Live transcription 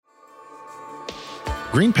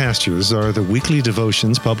Green Pastures are the weekly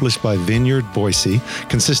devotions published by Vineyard Boise,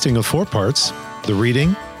 consisting of 4 parts: the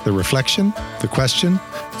reading, the reflection, the question,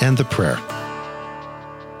 and the prayer.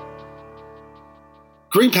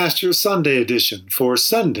 Green Pastures Sunday edition for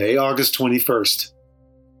Sunday, August 21st.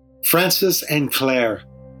 Francis and Clare.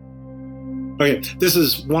 Okay, this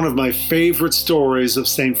is one of my favorite stories of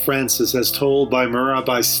St. Francis as told by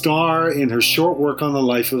Mirabai Starr in her short work on the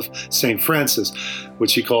life of St. Francis,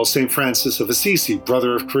 which she calls St. Francis of Assisi,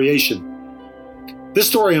 Brother of Creation. This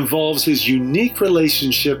story involves his unique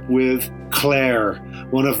relationship with Clare,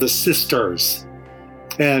 one of the sisters,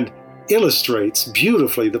 and illustrates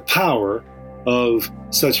beautifully the power of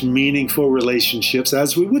such meaningful relationships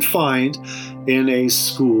as we would find in a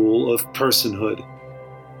school of personhood.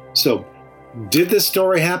 So, did this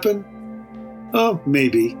story happen? Oh,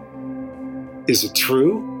 maybe. Is it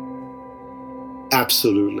true?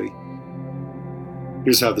 Absolutely.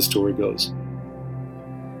 Here's how the story goes.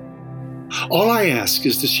 "All I ask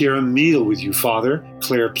is to share a meal with you, Father,"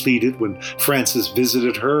 Clare pleaded when Francis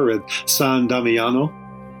visited her at San Damiano.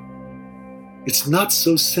 "It's not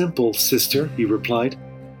so simple, sister," he replied.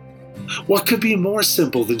 "What could be more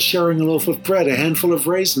simple than sharing a loaf of bread, a handful of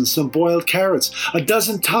raisins, some boiled carrots?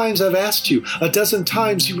 12 times I've asked you. 12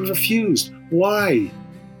 times you refused. Why?"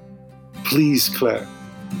 "Please, Clare,"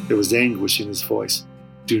 there was anguish in his voice,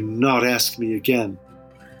 "do not ask me again."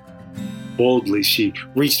 Boldly, she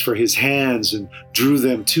reached for his hands and drew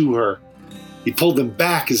them to her. He pulled them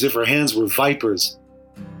back as if her hands were vipers.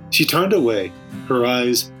 She turned away, her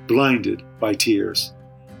eyes blinded by tears.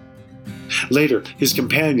 Later, his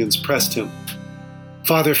companions pressed him.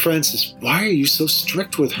 "Father Francis, why are you so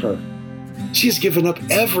strict with her? She has given up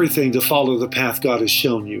everything to follow the path God has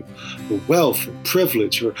shown you. Her wealth and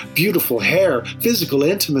privilege, her beautiful hair, physical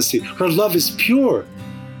intimacy, her love is pure.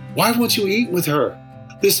 Why won't you eat with her?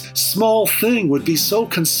 This small thing would be so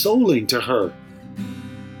consoling to her."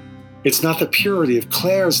 "It's not the purity of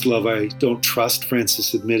Clare's love I don't trust,"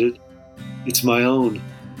 Francis admitted. "It's my own."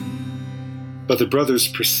 But the brothers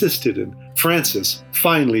persisted, and Francis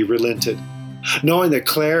finally relented. Knowing that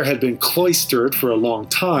Clare had been cloistered for a long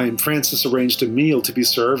time, Francis arranged a meal to be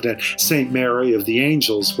served at St. Mary of the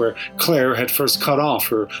Angels, where Clare had first cut off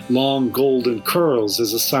her long golden curls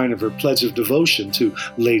as a sign of her pledge of devotion to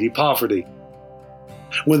Lady Poverty.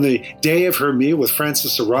 When the day of her meal with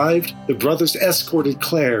Francis arrived, the brothers escorted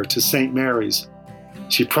Clare to St. Mary's.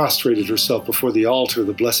 She prostrated herself before the altar of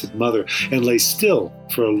the Blessed Mother and lay still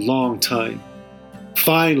for a long time.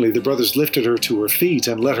 Finally, the brothers lifted her to her feet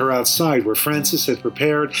and led her outside where Francis had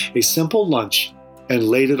prepared a simple lunch and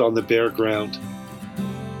laid it on the bare ground.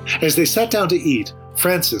 As they sat down to eat,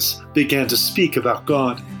 Francis began to speak about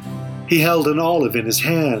God. He held an olive in his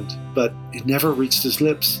hand, but it never reached his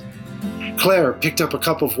lips. Clare picked up a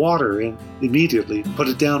cup of water and immediately put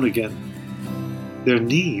it down again. Their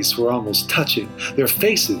knees were almost touching. Their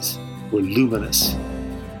faces were luminous.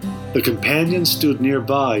 The companions stood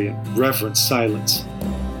nearby in reverent silence.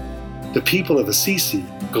 The people of Assisi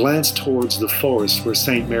glanced towards the forest where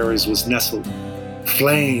St. Mary's was nestled.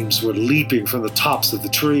 Flames were leaping from the tops of the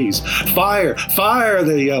trees. "Fire! Fire!"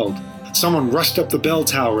 they yelled. Someone rushed up the bell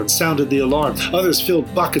tower and sounded the alarm. Others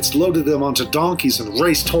filled buckets, loaded them onto donkeys, and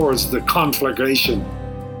raced towards the conflagration.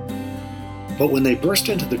 But when they burst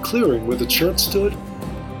into the clearing where the church stood,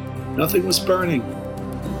 nothing was burning.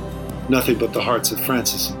 Nothing but the hearts of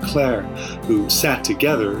Francis and Clare, who sat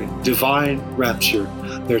together in divine rapture,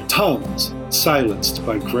 their tongues silenced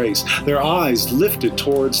by grace, their eyes lifted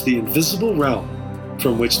towards the invisible realm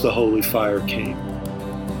from which the holy fire came.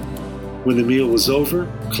 When the meal was over,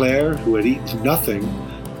 Clare, who had eaten nothing,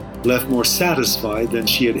 left more satisfied than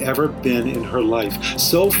she had ever been in her life,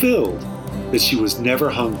 so filled that she was never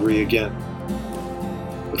hungry again.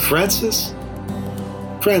 But Francis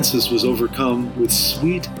was overcome with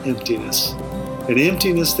sweet emptiness, an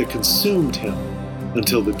emptiness that consumed him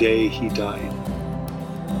until the day he died.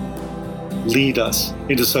 Lead us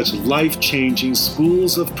into such life-changing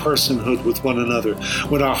schools of personhood with one another,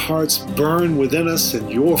 when our hearts burn within us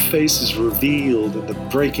and your face is revealed in the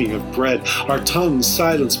breaking of bread, our tongues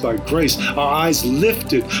silenced by grace, our eyes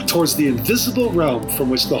lifted towards the invisible realm from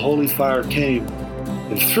which the holy fire came,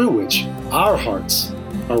 and through which our hearts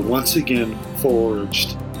are once again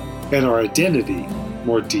forged, and our identity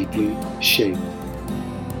more deeply shaped.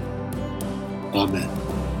 Amen.